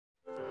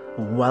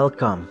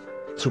Welcome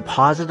to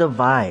Positive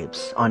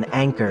Vibes on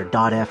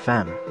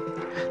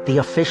Anchor.fm, the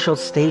official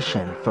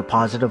station for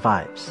Positive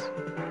Vibes.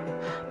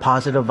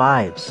 Positive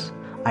Vibes.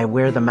 I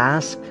wear the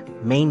mask.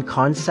 Main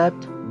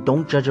concept,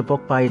 don't judge a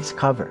book by its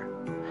cover.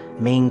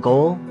 Main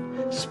goal,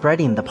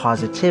 spreading the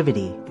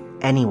positivity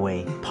any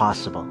way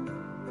possible.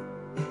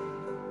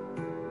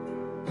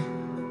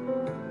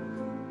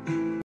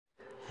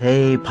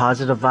 Hey,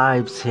 Positive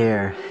Vibes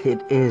here.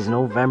 It is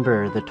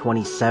November the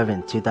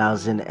 27th,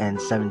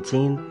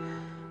 2017.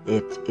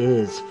 It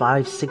is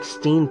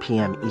 5:16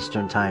 p.m.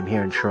 Eastern Time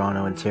here in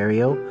Toronto,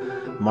 Ontario.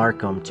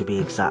 Markham to be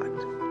exact.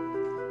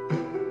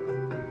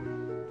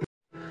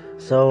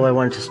 So I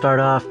wanted to start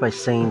off by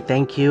saying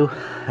thank you,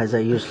 as I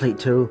usually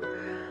do.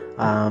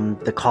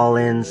 The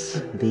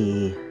call-ins,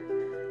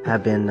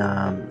 have been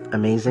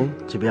amazing.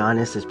 To be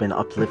honest, it's been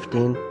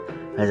uplifting,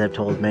 as I've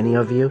told many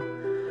of you.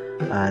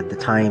 The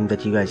time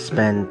that you guys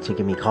spend to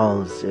give me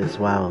calls is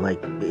wow.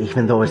 Like,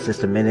 even though it's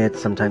just a minute,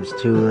 sometimes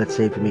two, let's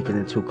say if you make it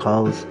in two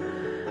calls,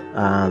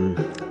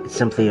 it's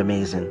simply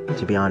amazing,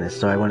 to be honest.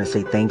 So I want to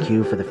say thank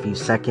you for the few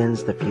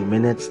seconds, the few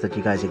minutes that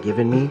you guys have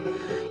given me,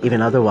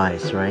 even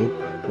otherwise, right?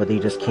 Whether you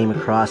just came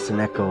across an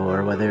echo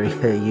or whether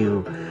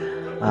you,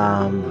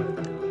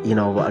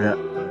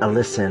 a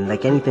listen,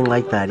 like anything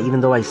like that.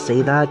 Even though I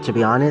say that, to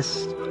be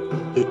honest,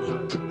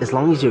 as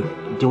long as you're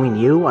doing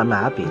you, I'm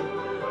happy.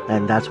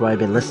 And that's what I've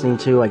been listening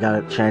to. I got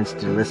a chance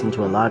to listen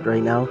to a lot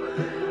right now,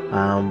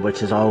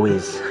 which is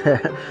always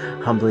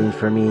humbling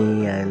for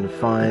me, and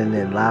fun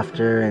and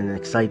laughter and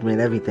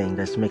excitement, everything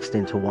that's mixed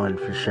into one,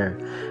 for sure.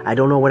 I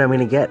don't know what I'm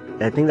going to get.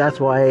 I think that's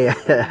why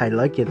I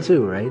like it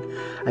too, right?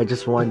 I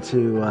just want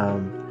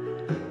to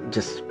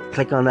just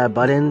click on that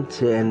button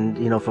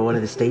for one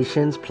of the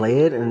stations, play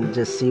it, and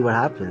just see what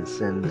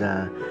happens. And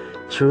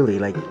truly,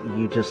 like,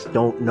 you just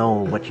don't know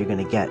what you're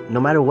going to get,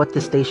 no matter what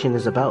the station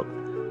is about.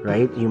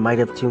 Right? You might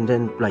have tuned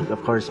in, like,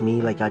 of course,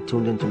 me, like, I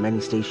tuned into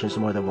many stations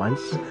more than once.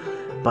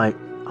 But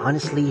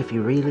honestly, if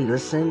you really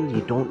listen,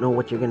 you don't know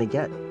what you're going to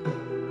get.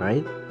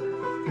 Right?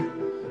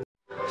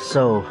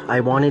 So, I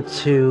wanted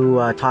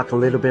to talk a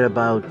little bit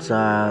about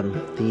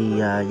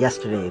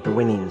yesterday, the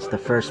winnings, the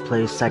first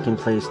place, second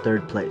place,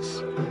 third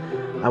place.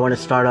 I want to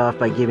start off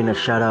by giving a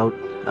shout out,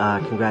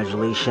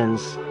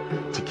 congratulations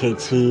to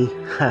KT.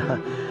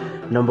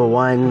 Number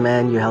one,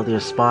 man, you held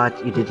your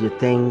spot, you did your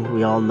thing.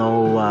 We all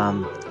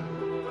know,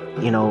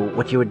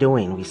 what you were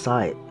doing. We saw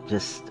it.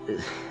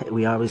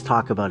 We always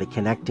talk about it,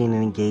 connecting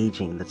and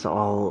engaging. That's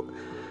all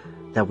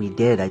that we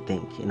did, I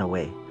think, in a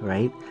way,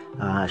 right?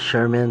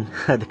 Sherman,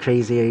 the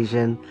crazy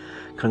Asian,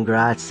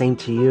 congrats. Same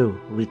to you.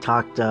 We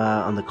talked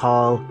on the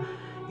call.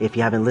 If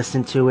you haven't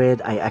listened to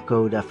it, I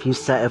echoed a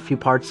few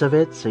parts of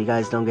it, so you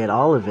guys don't get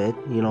all of it.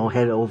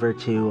 Head over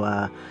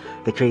to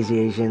the Crazy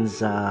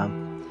Asians,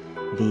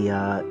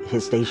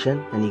 his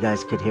station, and you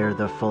guys could hear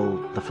the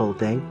full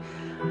thing.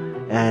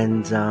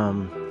 And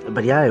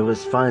but yeah, it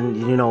was fun,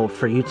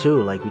 for you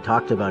too. Like, we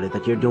talked about it,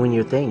 that you're doing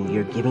your thing.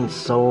 You're giving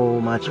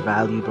so much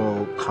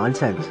valuable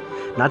content.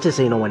 Not to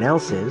say no one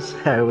else is.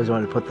 I always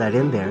want to put that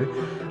in there.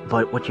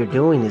 But what you're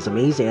doing is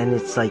amazing. And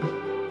it's like,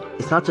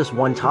 it's not just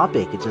one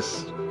topic.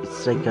 It's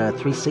like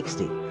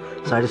 360.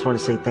 So I just want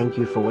to say thank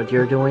you for what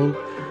you're doing.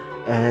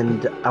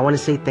 And I want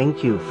to say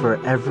thank you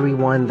for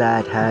everyone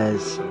that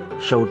has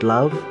showed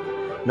love.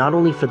 Not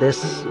only for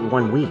this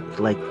 1 week,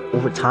 like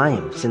over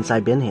time since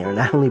I've been here. And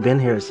I've only been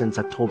here since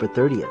October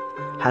 30th.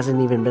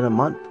 Hasn't even been a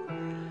month.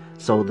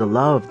 So the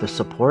love, the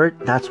support,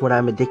 that's what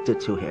I'm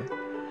addicted to here.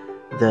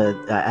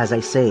 As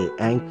I say,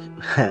 I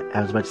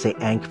was about to say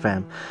Anch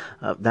fam.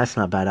 That's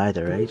not bad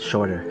either, right?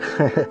 Shorter.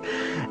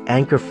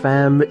 Anchor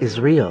fam is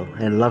real,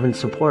 and love and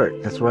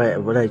support. That's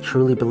what I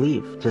truly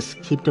believe.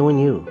 Just keep doing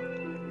you.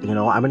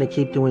 I'm going to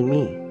keep doing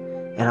me.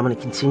 And I'm going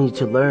to continue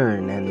to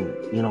learn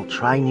and,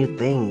 try new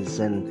things.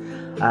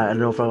 And I don't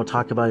know if I will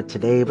talk about it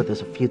today, but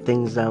there's a few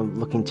things that I'm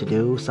looking to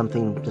do.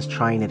 Something, just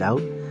trying it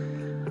out.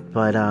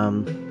 But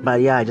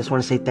yeah, I just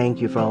want to say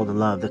thank you for all the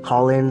love. The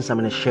call-ins, I'm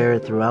going to share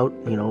it throughout,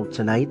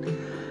 tonight,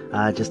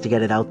 just to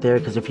get it out there.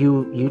 Because if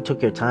you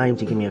took your time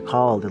to give me a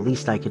call, the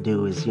least I could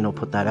do is,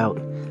 put that out.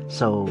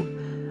 So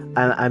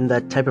I'm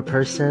that type of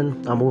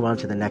person. I'll move on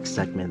to the next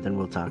segment, then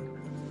we'll talk.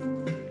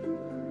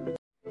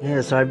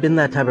 Yeah, so I've been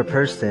that type of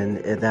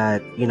person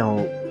that,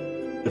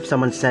 if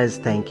someone says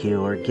thank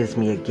you or gives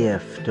me a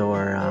gift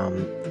or,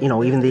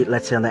 even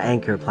let's say on the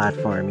Anchor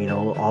platform,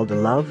 all the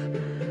love.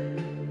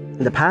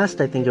 In the past,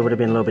 I think it would have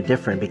been a little bit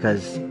different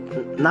because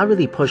not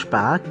really push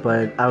back,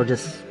 but I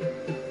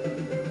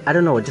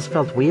don't know, it just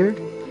felt weird.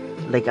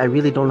 Like, I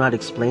really don't know how to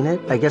explain it.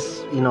 I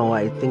guess,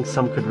 I think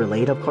some could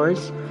relate, of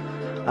course.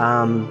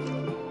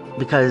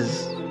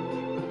 Because,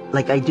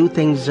 like, I do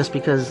things just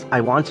because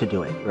I want to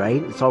do it,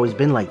 right? It's always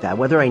been like that,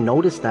 whether I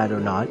noticed that or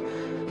not.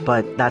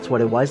 But that's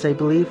what it was, I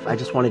believe. I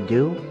just want to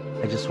do.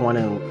 I just want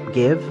to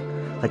give.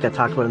 Like I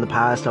talked about in the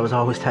past, I was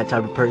always that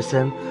type of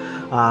person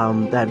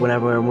that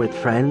whenever I'm with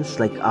friends,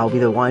 like, I'll be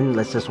the one,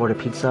 let's just order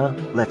pizza.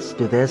 Let's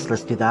do this,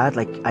 let's do that.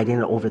 Like, I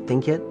didn't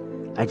overthink it.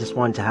 I just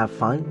wanted to have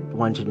fun,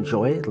 wanted to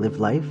enjoy it,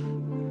 live life,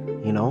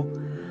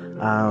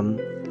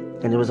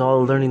 And it was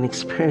all a learning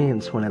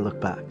experience when I look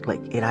back. Like,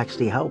 it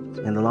actually helped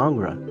in the long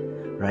run,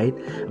 right?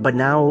 But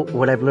now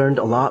what I've learned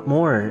a lot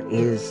more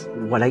is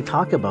what I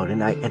talk about.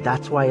 And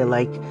that's why I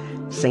like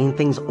saying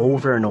things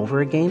over and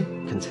over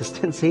again,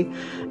 consistency.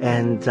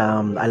 And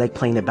I like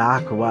playing it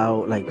back.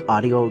 Wow, like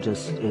audio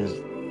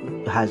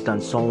has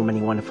done so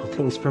many wonderful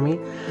things for me.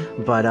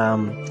 But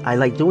I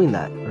like doing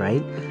that,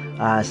 right?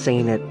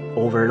 Saying it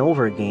over and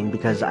over again,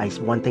 because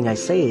one thing I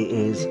say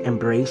is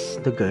embrace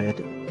the good,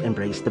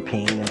 embrace the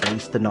pain,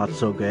 embrace the not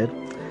so good.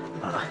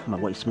 My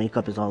wife's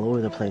makeup is all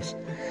over the place,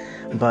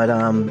 but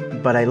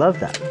I love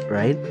that,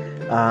 right?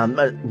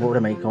 Where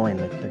am I going?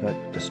 Like, I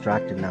got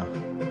distracted now.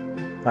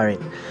 All right,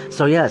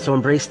 so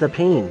embrace the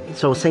pain.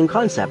 So same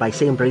concept. I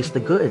say embrace the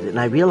good, and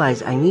I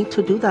realize I need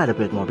to do that a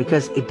bit more,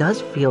 because it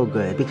does feel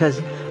good,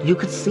 because you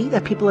could see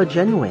that people are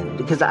genuine,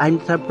 because I'm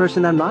the type of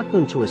person I'm not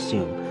going to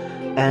assume.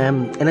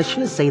 And I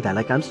shouldn't say that.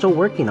 Like, I'm still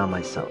working on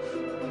myself.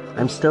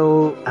 I'm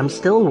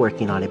still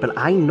working on it. But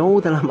I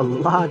know that I'm a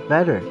lot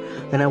better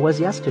than I was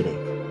yesterday.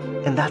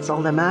 And that's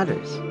all that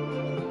matters.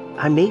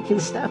 I'm making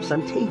steps.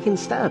 I'm taking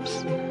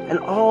steps. And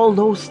all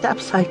those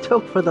steps I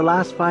took for the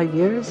last 5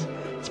 years,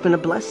 it's been a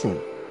blessing.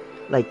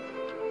 Like,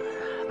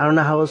 I don't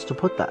know how else to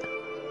put that.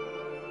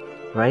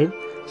 Right?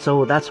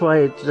 So that's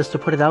why, just to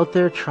put it out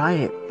there, try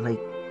it. Like,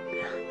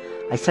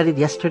 I said it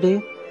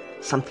yesterday.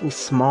 Something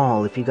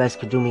small. If you guys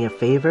could do me a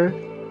favor,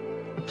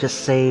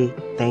 just say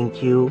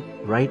thank you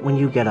right when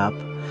you get up.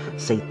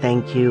 Say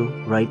thank you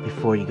right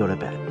before you go to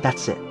bed.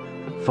 That's it.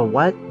 For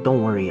what?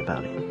 Don't worry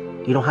about it.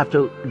 You don't have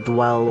to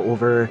dwell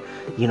over,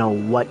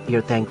 what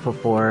you're thankful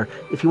for.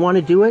 If you want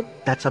to do it,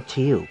 that's up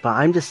to you. But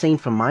I'm just saying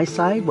from my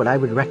side, what I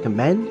would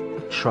recommend,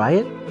 try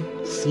it,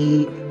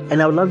 see,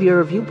 and I would love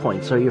your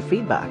viewpoints or your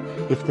feedback.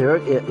 If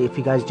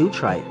you guys do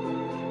try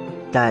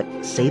it, that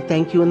say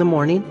thank you in the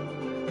morning,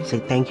 say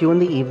thank you in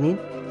the evening,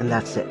 and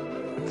that's it.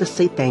 Just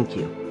say thank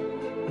you,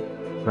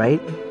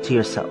 right, to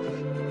yourself.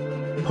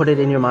 Put it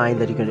in your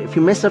mind that you're gonna. If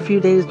you miss a few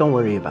days, don't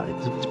worry about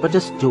it. But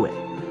just do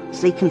it.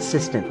 Stay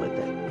consistent with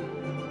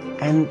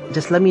it, and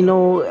just let me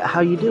know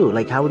how you do,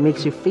 like how it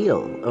makes you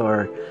feel,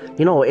 or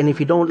And if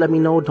you don't let me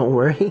know, don't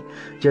worry.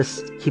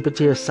 Just keep it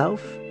to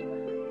yourself.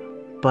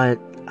 But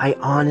I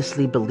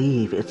honestly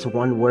believe it's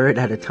one word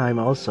at a time.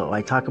 Also,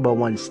 I talk about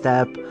 1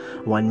 step,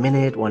 1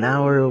 minute, 1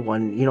 hour,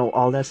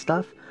 all that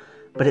stuff.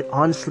 But it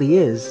honestly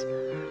is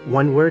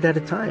 1 word at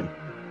a time.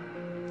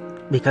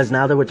 Because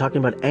now that we're talking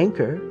about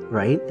Anchor,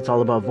 right? It's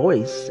all about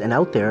voice, and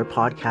out there,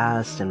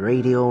 podcasts and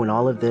radio and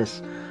all of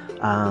this,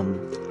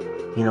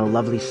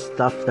 lovely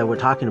stuff that we're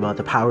talking about,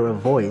 the power of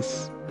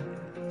voice.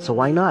 So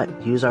why not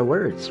use our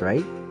words,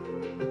 right?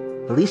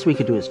 The least we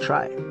could do is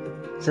try.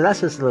 So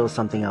that's just a little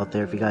something out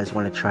there if you guys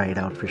want to try it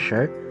out for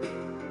sure.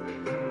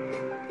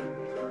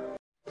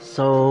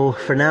 So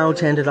for now,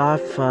 to end it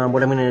off,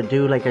 what I'm going to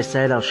do, like I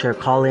said, I'll share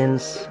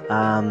call-ins.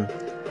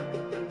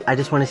 I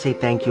just want to say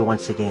thank you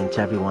once again to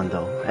everyone,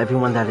 though.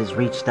 Everyone that has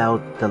reached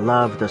out, the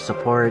love, the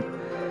support,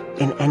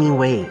 in any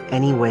way.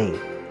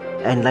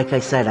 And like I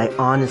said, I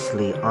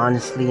honestly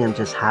am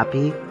just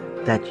happy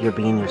that you're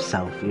being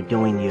yourself. You're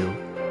doing you.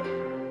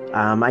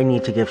 I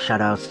need to give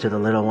shout-outs to the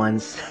little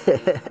ones.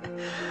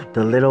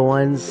 The little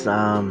ones,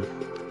 I'm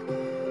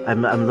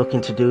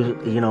looking to do,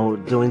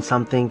 doing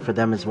something for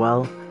them as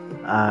well.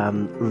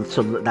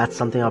 So that's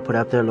something I'll put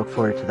out there. Look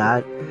forward to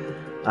that.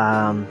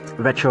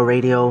 Retro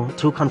Radio,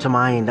 2 come to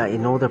mind. I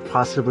know there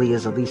possibly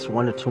is at least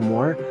 1 or 2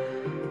 more.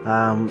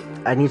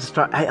 I need to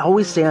start. I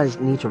always say I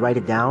need to write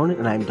it down,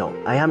 and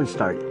I haven't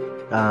started.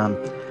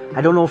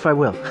 I don't know if I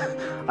will.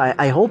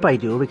 I hope I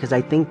do, because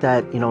I think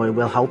that it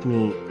will help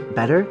me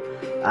better.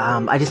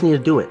 I just need to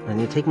do it. I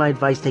need to take my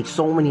advice, take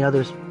so many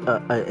others'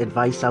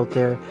 advice out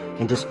there,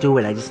 and just do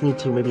it. I just need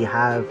to maybe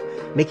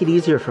make it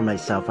easier for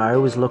myself. I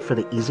always look for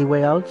the easy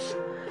way outs.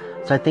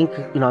 So I think,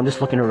 I'm just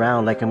looking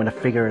around like I'm going to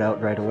figure it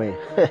out right away.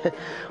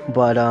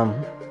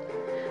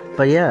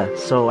 But yeah,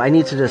 so I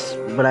need to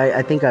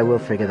I think I will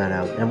figure that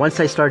out. And once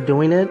I start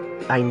doing it,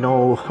 I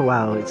know,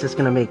 wow, it's just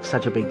going to make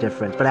such a big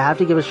difference. But I have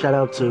to give a shout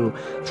out to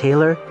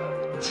Taylor,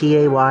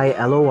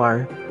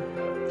 Taylor.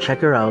 Check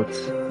her out,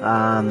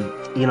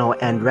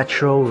 and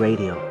Retro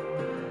Radio.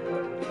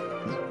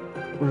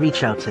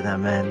 Reach out to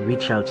them, man.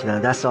 Reach out to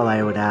them. That's all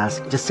I would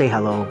ask. Just say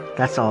hello.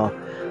 That's all.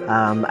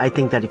 I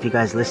think that if you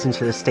guys listen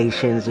to the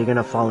stations, you're going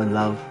to fall in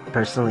love,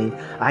 personally.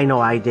 I know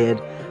I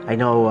did. I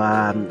know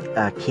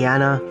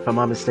Kiana, if I'm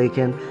not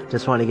mistaken.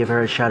 Just want to give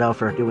her a shout out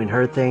for doing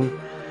her thing.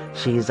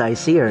 I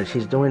see her.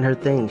 She's doing her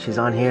thing. She's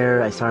on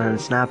here. I saw her on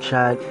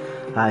Snapchat.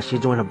 She's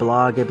doing a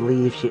blog, I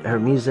believe. Her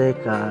music.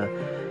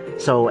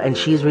 And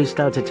she's reached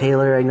out to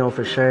Taylor, I know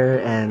for sure.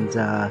 And,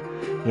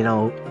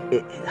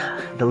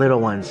 the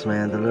little ones,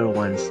 man. The little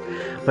ones.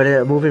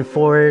 But moving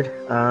forward,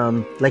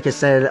 like I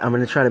said, I'm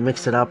going to try to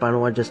mix it up. I don't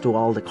want to just do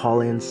all the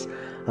call-ins.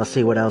 I'll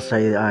see what else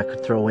I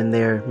could throw in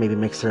there. Maybe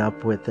mix it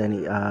up with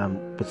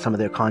with some of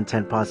their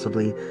content,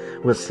 possibly.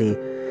 We'll see.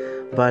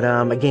 But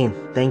again,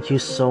 thank you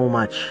so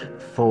much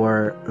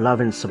for love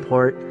and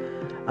support.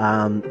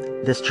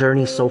 This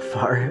journey so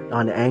far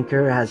on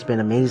Anchor has been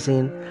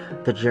amazing.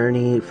 The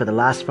journey for the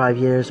last 5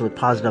 years with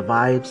Positive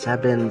Vibes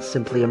have been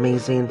simply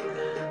amazing.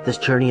 This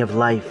journey of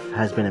life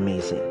has been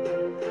amazing.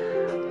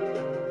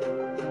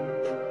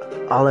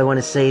 All I want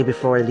to say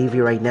before I leave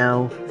you right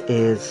now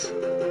is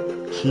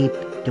keep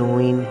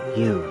doing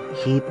you.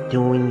 Keep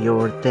doing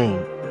your thing.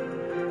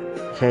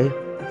 Okay?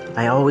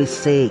 I always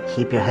say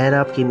keep your head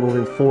up, keep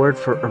moving forward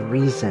for a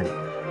reason.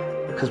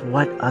 Because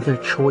what other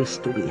choice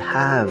do we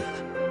have?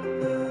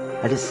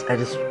 I just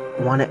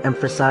want to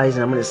emphasize,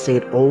 and I'm going to say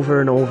it over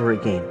and over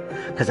again,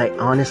 because I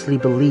honestly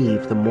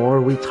believe the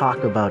more we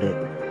talk about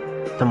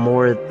it, the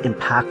more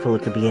impactful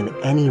it could be in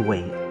any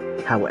way.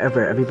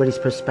 However, everybody's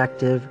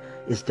perspective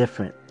is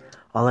different.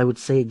 All I would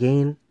say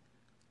again,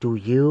 do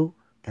you,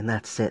 and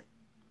that's it.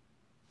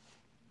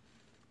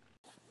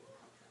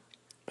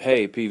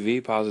 Hey,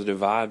 PV, Positive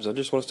Vibes. I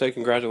just want to say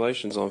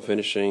congratulations on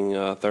finishing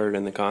third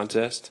in the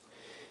contest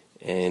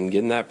and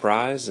getting that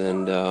prize.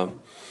 And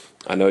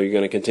I know you're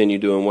going to continue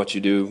doing what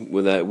you do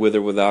with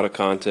or without a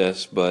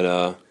contest,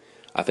 but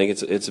I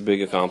think it's a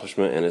big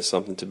accomplishment and it's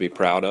something to be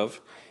proud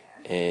of.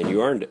 And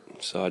you earned it.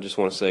 So I just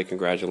want to say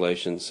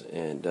congratulations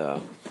and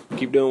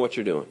keep doing what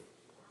you're doing.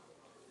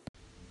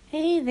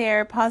 Hey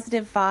there,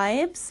 Positive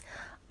Vibes.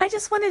 I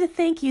just wanted to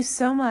thank you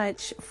so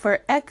much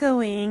for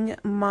echoing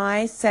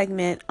my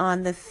segment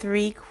on the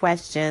 3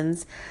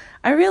 questions.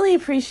 I really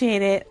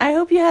appreciate it. I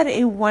hope you had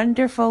a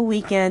wonderful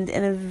weekend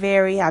and a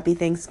very happy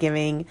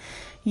Thanksgiving.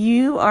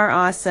 You are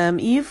awesome.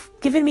 You've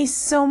given me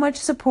so much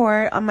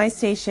support on my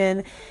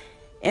station,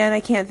 and I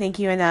can't thank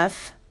you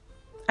enough.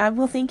 I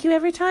will thank you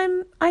every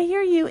time I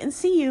hear you and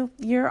see you.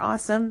 You're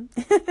awesome.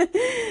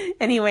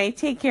 Anyway,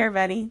 take care,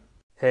 buddy.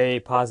 Hey,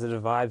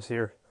 Positive Vibes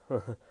here.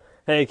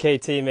 Hey,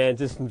 KT, man,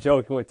 just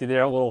joking with you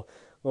there. A little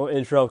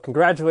intro.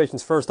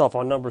 Congratulations, first off,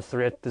 on number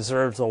 3. It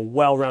deserves a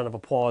well round of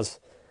applause.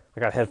 I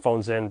got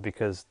headphones in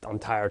because I'm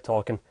tired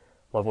talking.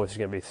 My voice is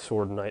going to be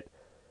sore tonight.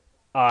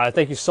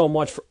 Thank you so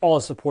much for all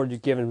the support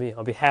you've given me.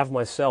 On behalf of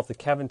myself, the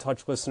Kevin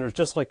Touch listeners,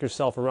 just like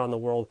yourself around the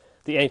world,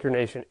 the Anchor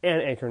Nation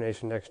and Anchor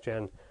Nation Next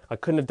Gen. I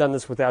couldn't have done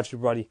this without you,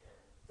 buddy.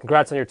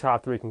 Congrats on your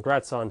top 3.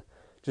 Congrats on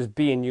just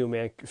being you,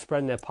 man.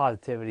 Spreading that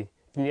positivity.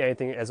 If you need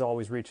anything, as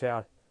always, reach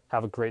out.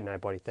 Have a great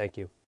night, buddy. Thank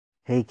you.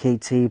 Hey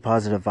KT,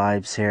 Positive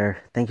Vibes here.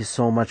 Thank you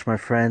so much, my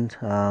friend.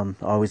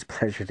 Always a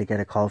pleasure to get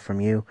a call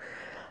from you.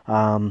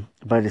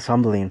 But it's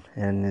humbling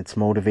and it's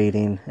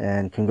motivating.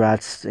 And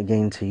congrats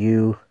again to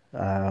you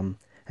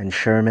and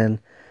Sherman.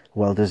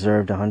 Well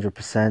deserved,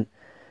 100%.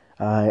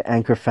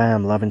 Anchor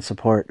fam, love and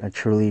support. I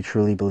truly,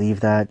 truly believe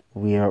that.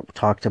 We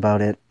talked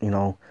about it,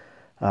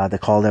 the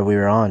call that we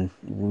were on.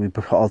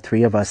 All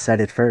 3 of us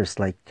said it first,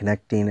 like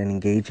connecting and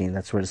engaging.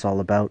 That's what it's all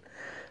about.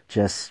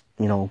 Just,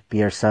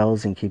 be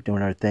ourselves and keep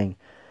doing our thing.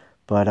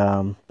 But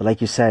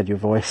like you said, your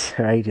voice,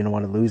 right? You don't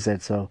want to lose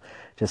it. So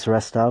just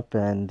rest up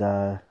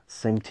and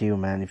sing to you,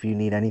 man. If you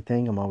need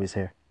anything, I'm always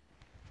here.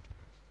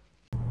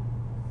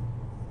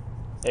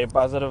 Hey,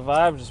 Positive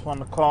Vibe. Just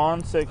wanted to call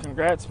and say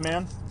congrats,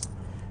 man.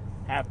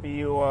 Happy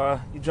you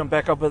jumped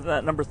back up at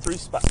that number 3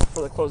 spot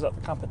for the close out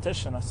the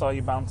competition. I saw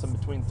you bouncing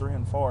between 3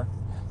 and 4.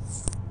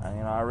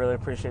 And, I really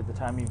appreciate the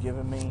time you've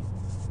given me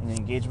and the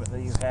engagement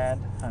that you've had.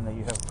 I know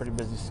you have a pretty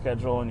busy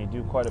schedule and you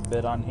do quite a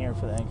bit on here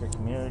for the Anchor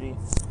community.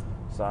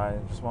 So I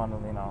just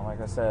wanted to,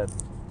 like I said,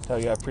 tell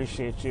you I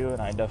appreciate you,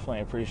 and I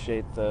definitely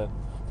appreciate the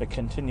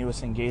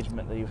continuous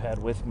engagement that you've had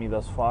with me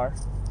thus far.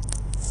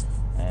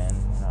 And,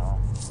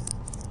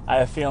 I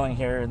have a feeling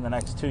here in the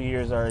next 2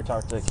 years, I already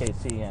talked to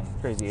KT and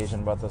Crazy Asian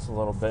about this a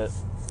little bit,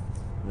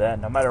 that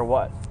no matter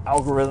what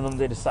algorithm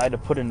they decide to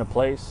put into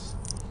place,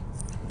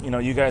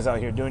 you guys out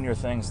here doing your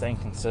thing, staying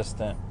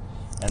consistent,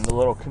 and the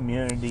little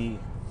community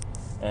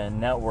and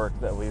network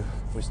that we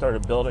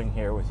started building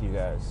here with you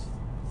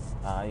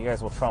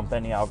guys will trump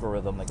any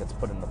algorithm that gets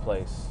put into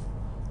place.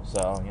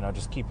 So,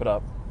 just keep it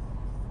up.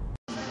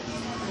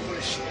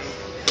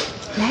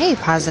 Hey,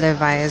 Positive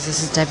Vibes.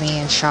 This is Debbie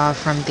and Shaw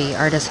from the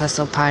Artist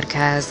Hustle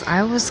podcast.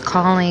 I was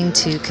calling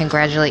to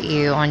congratulate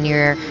you on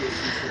your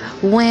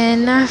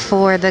win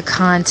for the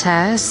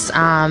contest.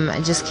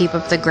 Just keep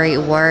up the great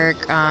work.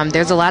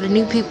 There's a lot of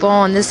new people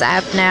on this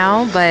app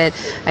now, but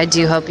I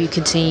do hope you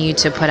continue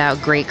to put out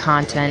great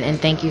content.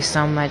 And thank you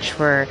so much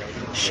for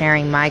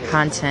sharing my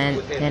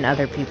content and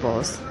other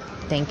people's.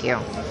 Thank you.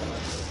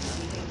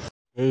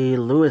 Hey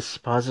Lewis,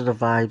 Positive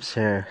Vibes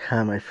here,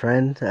 my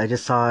friend. I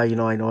just saw, I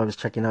know I was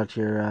checking out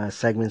your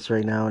segments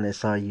right now, and I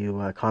saw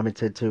you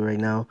commented too right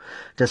now.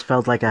 Just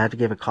felt like I had to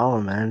give a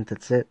call, man.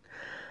 That's it.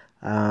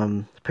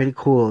 Pretty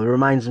cool. It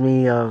reminds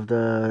me of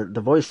the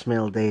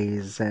voicemail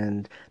days,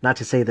 and not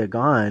to say they're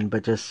gone,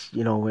 but just,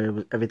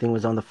 where everything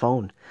was on the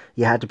phone.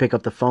 You had to pick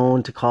up the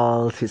phone to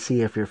call to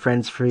see if your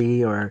friend's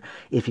free or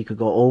if you could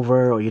go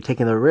over, or you're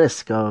taking the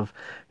risk of,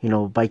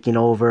 biking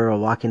over or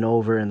walking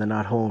over and they're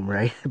not home,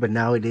 right? But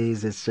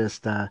nowadays it's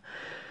just,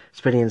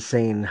 it's pretty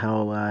insane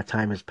how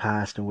time has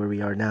passed and where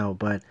we are now.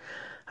 But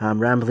I'm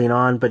rambling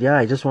on. But yeah,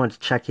 I just wanted to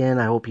check in.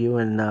 I hope you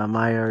and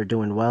Maya are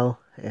doing well,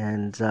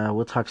 and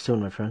we'll talk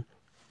soon, my friend.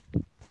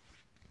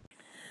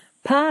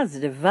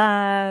 Positive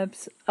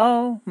vibes.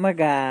 Oh my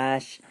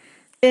gosh.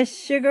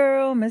 It's your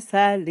girl, Miss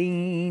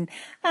Eileen.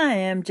 I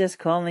am just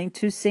calling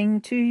to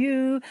sing to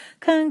you.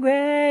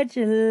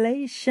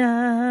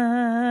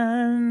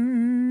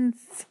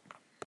 Congratulations.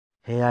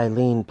 Hey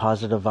Eileen,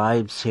 positive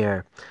vibes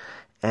here.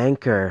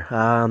 Anchor.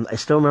 I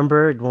still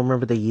remember, don't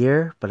remember the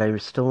year, but I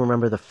still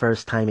remember the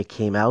first time it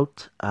came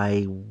out.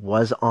 I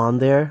was on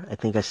there. I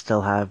think I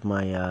still have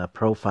my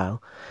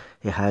profile.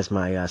 It has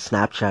my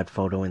Snapchat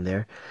photo in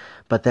there.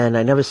 But then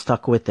I never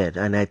stuck with it.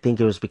 And I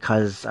think it was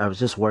because I was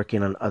just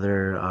working on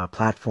other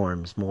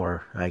platforms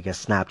more. I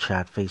guess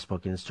Snapchat,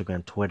 Facebook,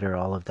 Instagram, Twitter,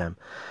 all of them.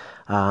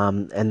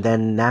 And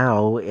then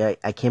now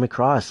I came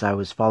across, I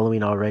was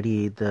following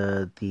already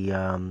the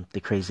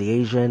Crazy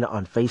Asian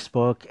on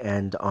Facebook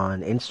and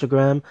on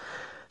Instagram,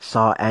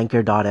 saw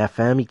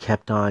Anchor.fm. He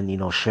kept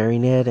on,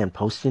 sharing it and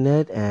posting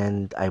it.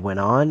 And I went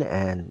on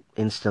and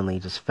instantly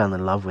just fell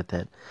in love with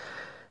it.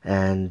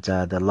 And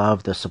the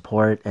love, the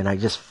support, and I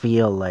just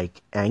feel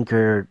like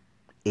Anchor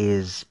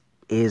is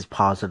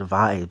positive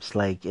vibes.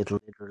 Like it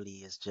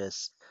literally is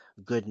just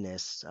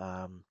goodness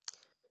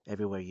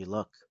everywhere you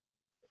look.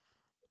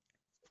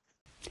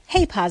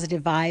 Hey,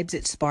 Positive Vibes.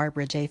 It's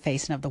Barbara J.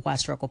 Faison of the Why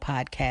Struggle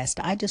Podcast.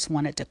 I just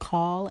wanted to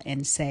call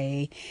and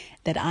say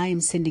that I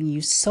am sending you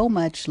so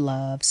much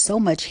love, so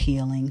much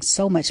healing,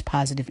 so much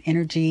positive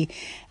energy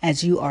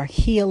as you are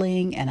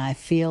healing. And I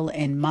feel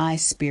in my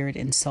spirit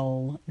and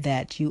soul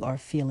that you are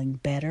feeling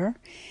better.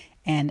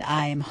 And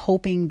I am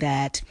hoping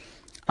that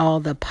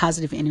all the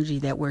positive energy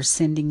that we're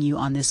sending you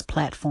on this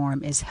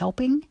platform is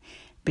helping,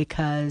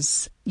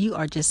 because you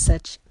are just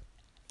as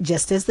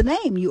the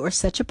name, you are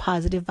such a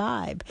positive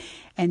vibe.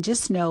 And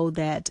just know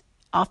that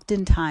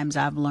oftentimes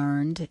I've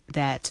learned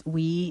that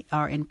we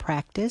are in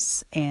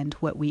practice, and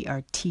what we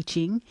are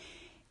teaching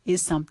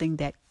is something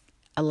that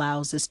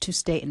allows us to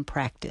stay in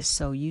practice.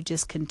 So you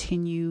just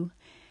continue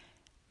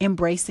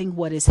embracing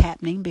what is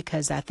happening,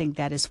 because I think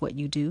that is what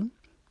you do.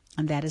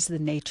 And that is the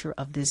nature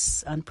of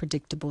this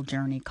unpredictable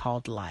journey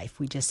called life.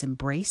 We just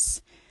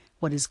embrace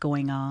what is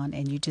going on,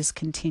 and you just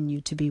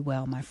continue to be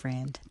well, my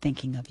friend.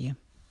 Thinking of you.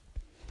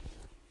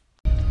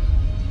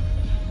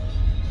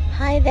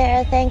 Hi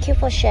there, thank you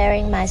for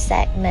sharing my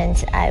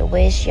segment. I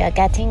wish you're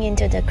getting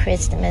into the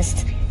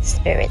Christmas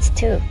spirits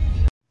too.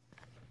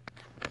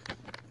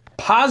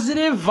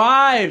 Positive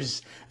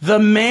vibes. The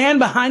man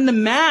behind the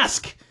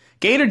mask.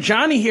 Gator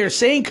Johnny here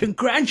saying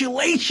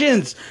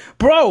congratulations.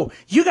 Bro,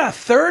 you got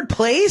third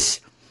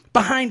place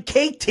behind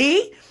KT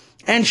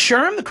and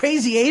Sherm, the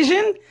Crazy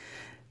Asian?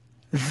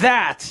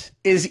 That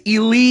is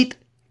elite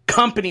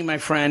company, my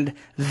friend.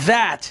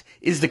 That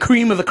is the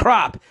cream of the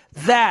crop.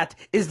 That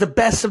is the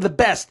best of the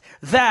best.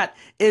 That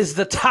is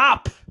the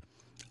top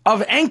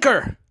of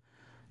Anchor.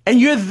 And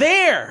you're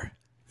there.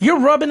 You're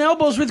rubbing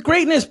elbows with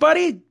greatness,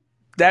 buddy.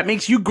 That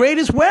makes you great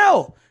as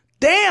well.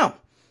 Damn.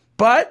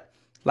 But,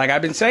 like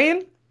I've been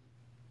saying,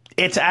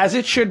 it's as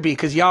it should be,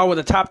 because y'all were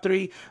the top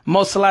three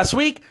most of last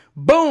week.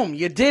 Boom.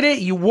 You did it.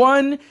 You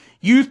won.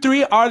 You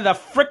three are the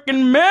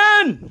freaking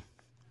men.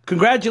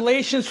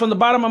 Congratulations from the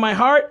bottom of my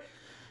heart.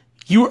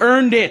 You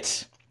earned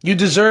it. You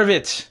deserve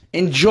it.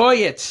 Enjoy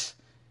it.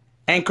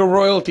 Anchor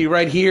royalty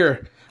right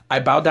here. I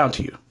bow down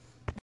to you.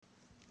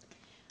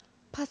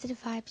 Positive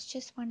Vibes,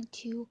 just wanted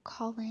to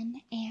call in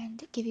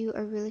and give you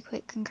a really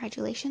quick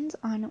congratulations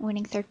on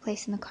winning third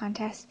place in the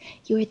contest.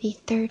 You were the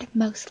third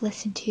most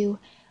listened to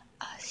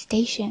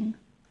station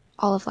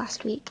all of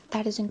last week.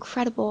 That is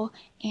incredible,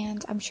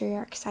 and I'm sure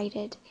you're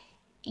excited.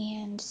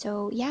 And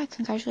so, yeah,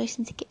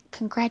 congratulations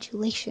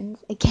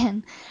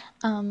again.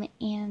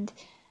 And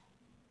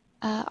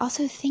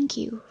also thank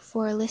you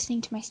for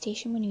listening to my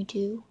station when you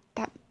do.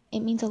 That it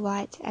means a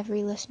lot.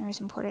 Every listener is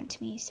important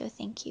to me, so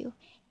thank you.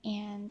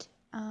 And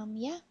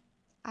yeah,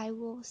 I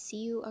will see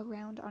you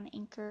around on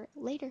Anchor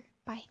later.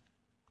 Bye.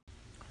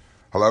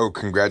 Hello,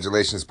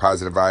 congratulations,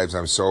 Positive Vibes.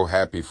 I'm so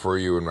happy for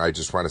you, and I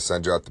just want to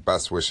send you out the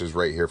best wishes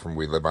right here from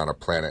We Live on a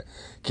Planet.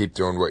 Keep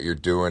doing what you're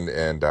doing,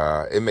 and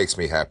it makes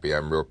me happy.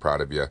 I'm real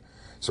proud of you.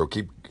 So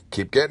keep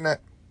getting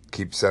it.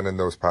 Keep sending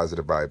those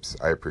positive vibes.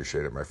 I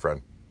appreciate it, my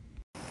friend.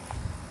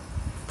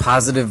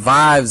 Positive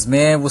Vibes,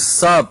 man.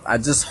 What's up? I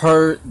just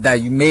heard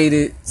that you made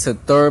it to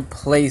third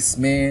place,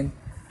 man.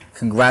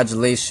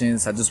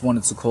 Congratulations. I just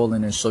wanted to call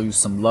in and show you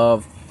some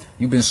love.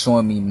 You've been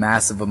showing me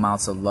massive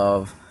amounts of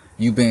love.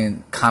 You've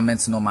been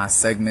commenting on my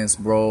segments,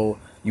 bro.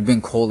 You've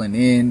been calling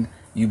in.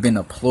 You've been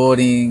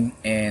applauding.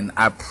 And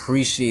I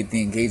appreciate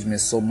the engagement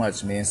so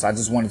much, man. So I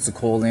just wanted to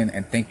call in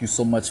and thank you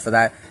so much for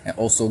that. And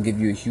also give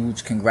you a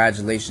huge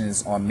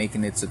congratulations on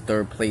making it to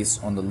third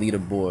place on the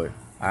leaderboard.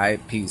 All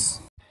right,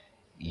 peace.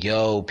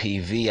 Yo,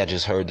 PV, I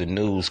just heard the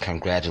news.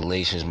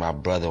 Congratulations, my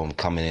brother, on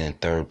coming in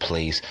third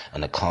place in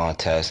the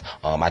contest.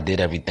 I did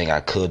everything I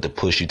could to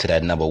push you to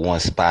that number one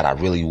spot. I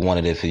really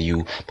wanted it for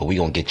you, but we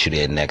gonna get you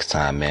there next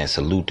time, man.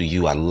 Salute to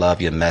you. I love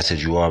your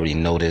message. You already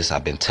know this.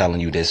 I've been telling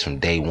you this from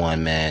day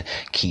one, man.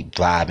 Keep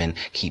vibing,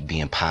 keep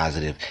being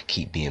positive,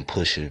 keep being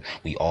pusher.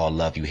 We all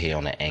love you here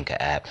on the Anchor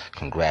app.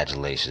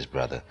 Congratulations,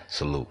 brother.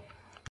 Salute.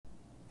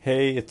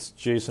 Hey, it's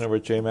Jason over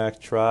at JMac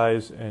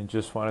Tries, and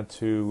just wanted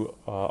to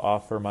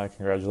offer my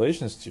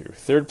congratulations to you.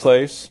 3rd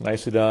place,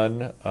 nicely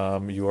done.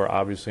 You are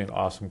obviously an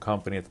awesome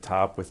company at the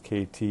top with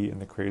KT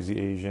and the Crazy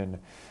Asian.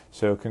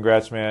 So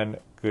congrats, man.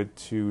 Good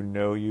to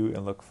know you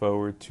and look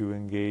forward to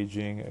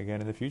engaging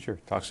again in the future.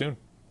 Talk soon.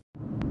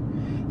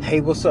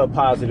 Hey, what's up,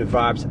 Positive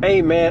Vibes?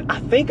 Hey, man, I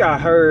think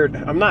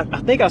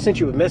I sent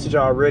you a message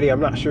already. I'm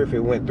not sure if it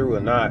went through or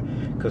not,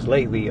 because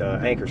lately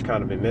Anchor's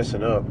kind of been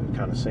messing up,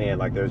 kind of saying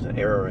like there's an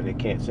error and it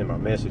can't send my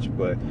message.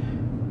 But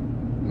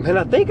man,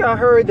 I think I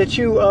heard that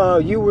you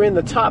were in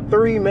the top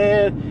 3,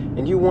 man,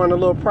 and you won a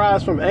little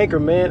prize from Anchor,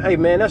 man. Hey,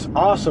 man, that's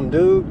awesome,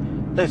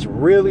 dude. That's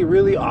really,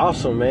 really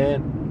awesome,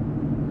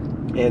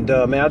 man. And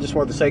man, I just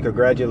wanted to say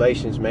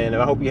congratulations, man,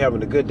 and I hope you're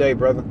having a good day,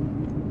 brother.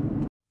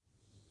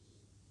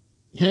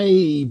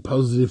 Hey,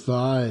 Positive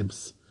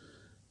Vibes.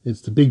 It's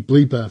the big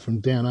bleeper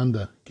from down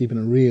under, keeping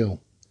it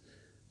real.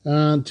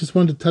 Just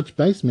wanted to touch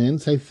base, man.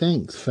 Say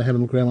thanks for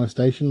having a look around my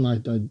station.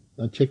 I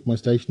check my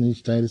station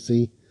each day to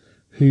see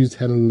who's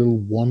had a little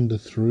wander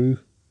through,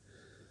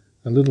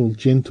 a little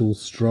gentle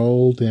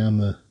stroll down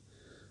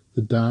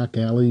the dark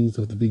alleys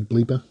of the big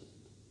bleeper.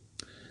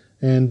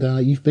 And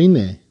you've been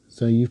there,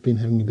 so you've been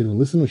having a bit of a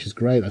listen, which is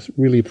great. I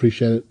really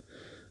appreciate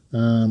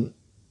it.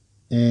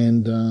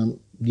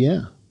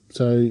 Yeah,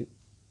 so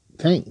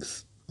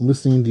thanks. I'm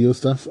listening to your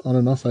stuff on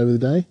and off over the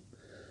day.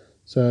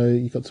 So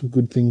you've got some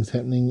good things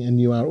happening,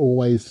 and you are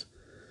always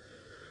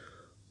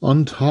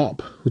on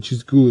top, which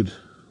is good.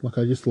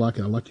 I just like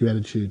it. I like your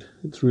attitude.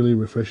 It's really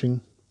refreshing.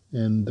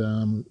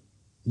 And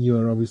you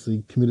are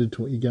obviously committed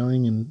to what you're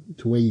going, and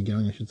to where you're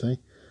going, I should say,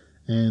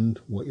 and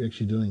what you're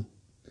actually doing.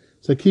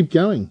 So keep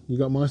going. You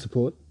got my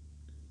support.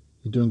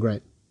 You're doing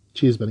great.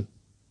 Cheers, buddy.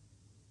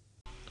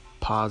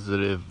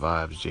 Positive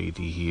Vibes,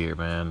 JD here,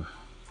 man.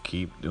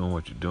 Keep doing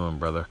what you're doing,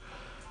 brother.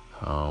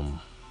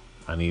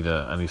 I need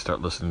to start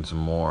listening to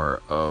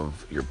more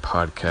of your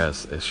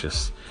podcast. It's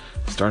just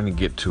starting to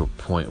get to a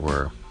point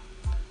where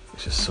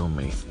it's just so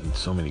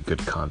many good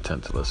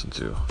content to listen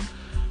to.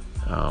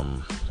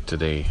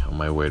 Today on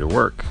my way to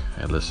work,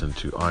 I listened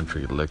to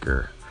Entree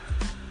Liquor,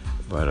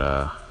 but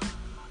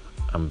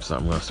I'm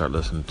gonna start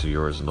listening to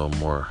yours a little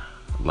more,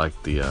 like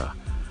the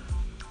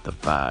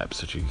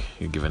vibes that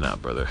you're giving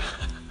out, brother.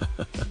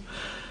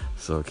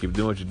 So keep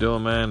doing what you're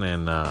doing, man,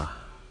 and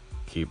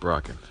keep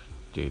rocking.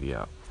 JD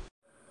out.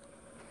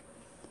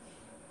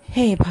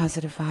 Hey,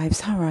 Positive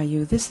Vibes, how are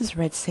you? This is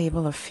Red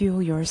Sable of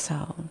Fuel Your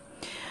Soul.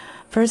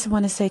 First, I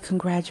want to say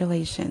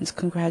congratulations.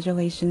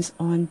 Congratulations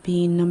on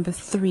being number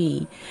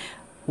 3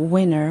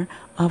 winner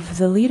of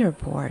the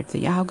leaderboard,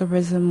 the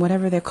algorithm,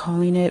 whatever they're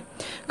calling it.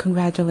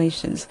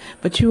 Congratulations.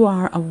 But you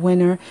are a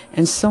winner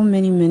in so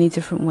many, many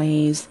different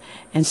ways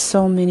and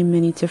so many,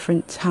 many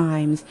different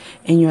times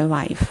in your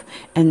life.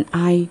 And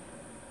I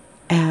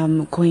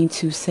am going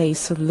to say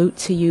salute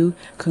to you,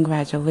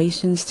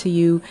 congratulations to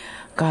you,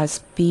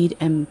 Godspeed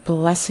and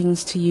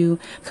blessings to you,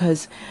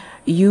 because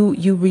you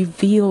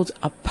revealed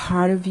a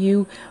part of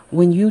you.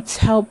 When you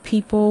tell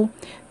people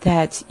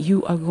that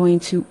you are going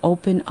to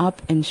open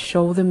up and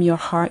show them your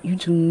heart, you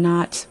do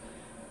not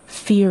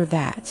fear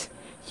that.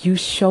 You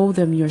show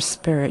them your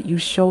spirit, you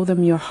show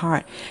them your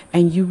heart,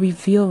 and you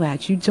reveal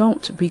that. You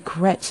don't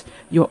regret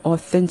your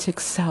authentic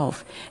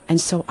self.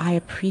 And so I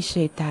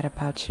appreciate that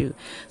about you.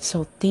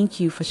 So thank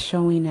you for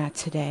showing that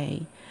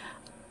today.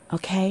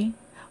 Okay?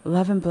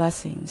 Love and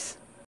blessings.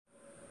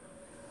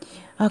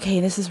 Okay,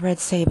 this is Red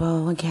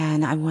Sable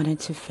again. I wanted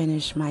to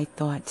finish my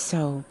thought.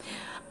 So,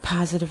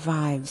 Positive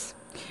Vibes.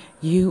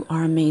 You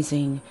are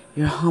amazing.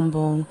 You're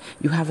humble.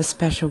 You have a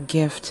special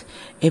gift.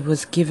 It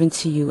was given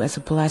to you as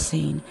a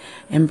blessing.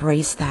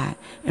 Embrace that.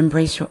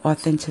 Embrace your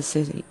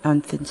authenticity,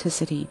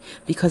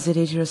 because it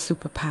is your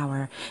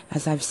superpower.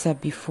 As I've said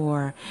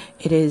before,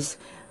 it is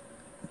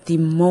the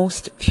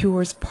most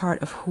purest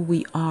part of who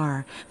we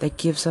are that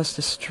gives us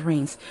the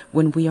strength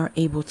when we are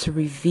able to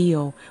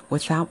reveal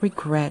without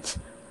regret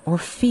or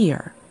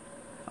fear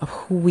of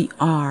who we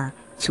are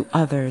to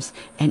others.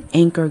 And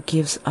Anchor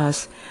gives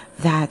us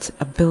that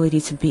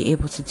ability to be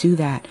able to do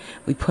that.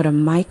 We put a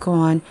mic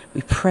on,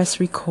 we press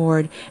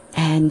record,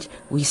 and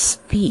we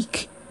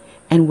speak,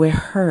 and we're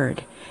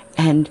heard,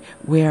 and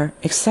we're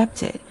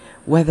accepted.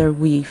 Whether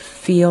we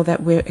feel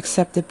that we're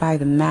accepted by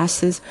the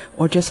masses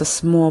or just a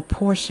small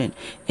portion,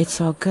 it's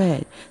all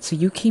good. So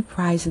you keep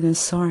rising and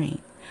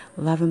soaring.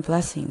 Love and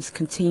blessings.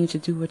 Continue to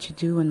do what you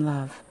do in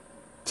love.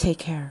 Take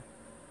care.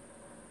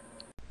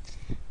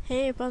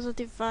 Hey,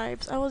 Positive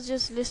Vibes. I was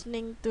just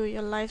listening to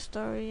your life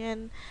story,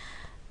 and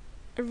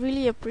I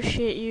really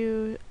appreciate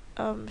you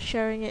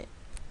sharing it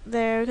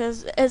there,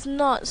 because it's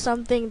not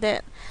something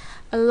that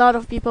a lot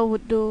of people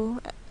would do,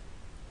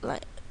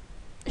 like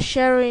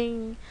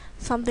sharing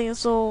something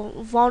so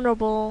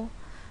vulnerable,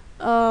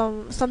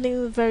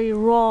 something very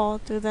raw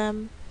to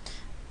them,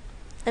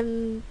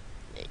 and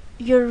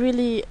you're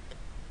really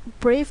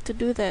brave to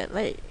do that.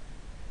 Like,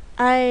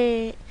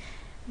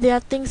 there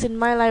are things in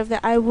my life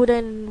that I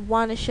wouldn't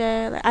want to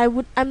share. Like, I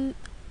would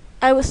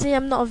say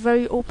I'm not a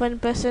very open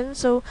person,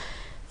 so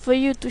for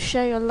you to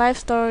share your life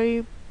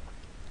story,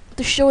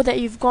 to show that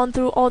you've gone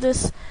through all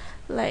this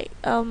like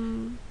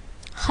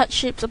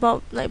hardships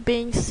about like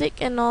being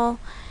sick and all.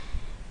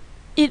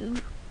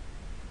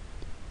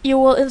 You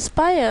will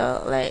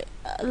inspire like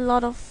a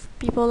lot of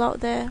people out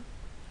there.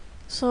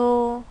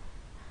 So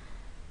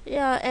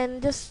yeah,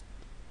 and just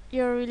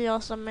you're really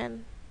awesome,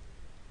 man.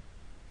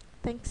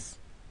 Thanks.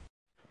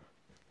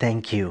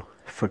 Thank you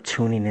for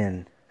tuning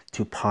in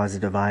to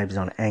Positive Vibes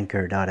on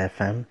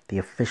Anchor.fm, the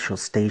official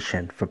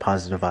station for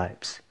Positive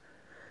Vibes.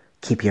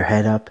 Keep your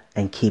head up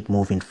and keep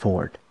moving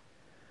forward.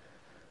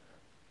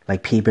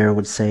 Like P. Bear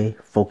would say,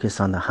 focus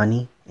on the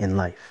honey in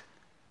life.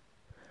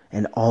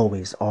 And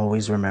always,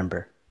 always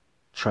remember,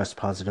 trust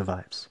Positive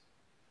Vibes.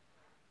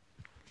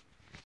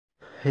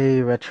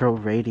 Hey, Retro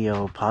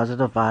Radio,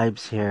 Positive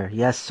Vibes here.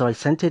 Yes, so I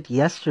sent it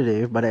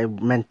yesterday, but I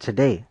meant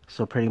today.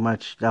 So pretty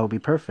much that would be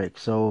perfect.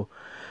 So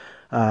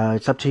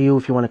it's up to you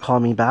if you want to call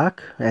me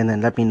back and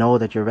then let me know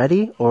that you're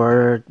ready,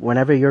 or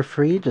whenever you're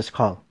free, just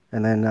call.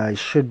 And then I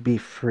should be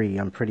free.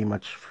 I'm pretty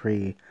much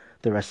free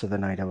the rest of the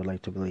night, I would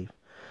like to believe.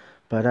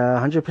 But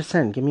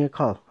 100%, give me a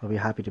call. I'll be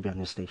happy to be on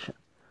your station.